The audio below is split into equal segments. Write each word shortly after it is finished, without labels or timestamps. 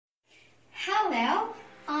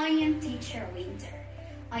teacher Winter.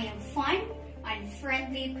 I am fun and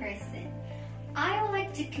friendly person. I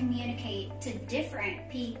like to communicate to different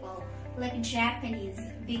people like Japanese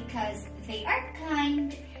because they are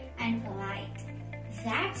kind and polite.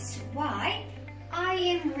 That's why I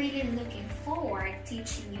am really looking forward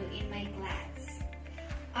teaching you in my class.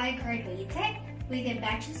 I graduated with a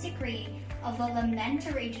bachelor's degree of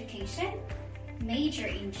elementary education, major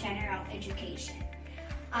in general education.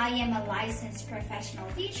 I am a licensed professional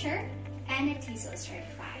teacher and a TESOL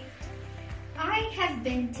certified. I have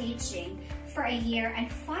been teaching for 1 year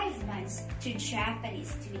and 5 months to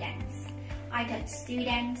Japanese students. I taught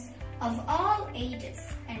students of all ages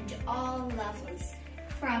and all levels,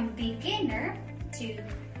 from beginner to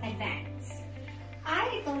advanced.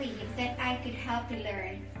 I believe that I could help you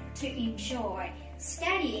learn to enjoy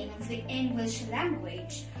studying the English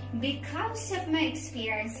language because of my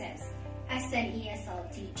experiences as an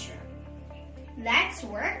ESL teacher. Let's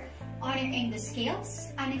work on your English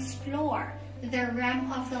skills and explore the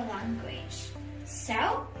realm of the language.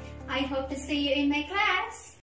 So, I hope to see you in my class.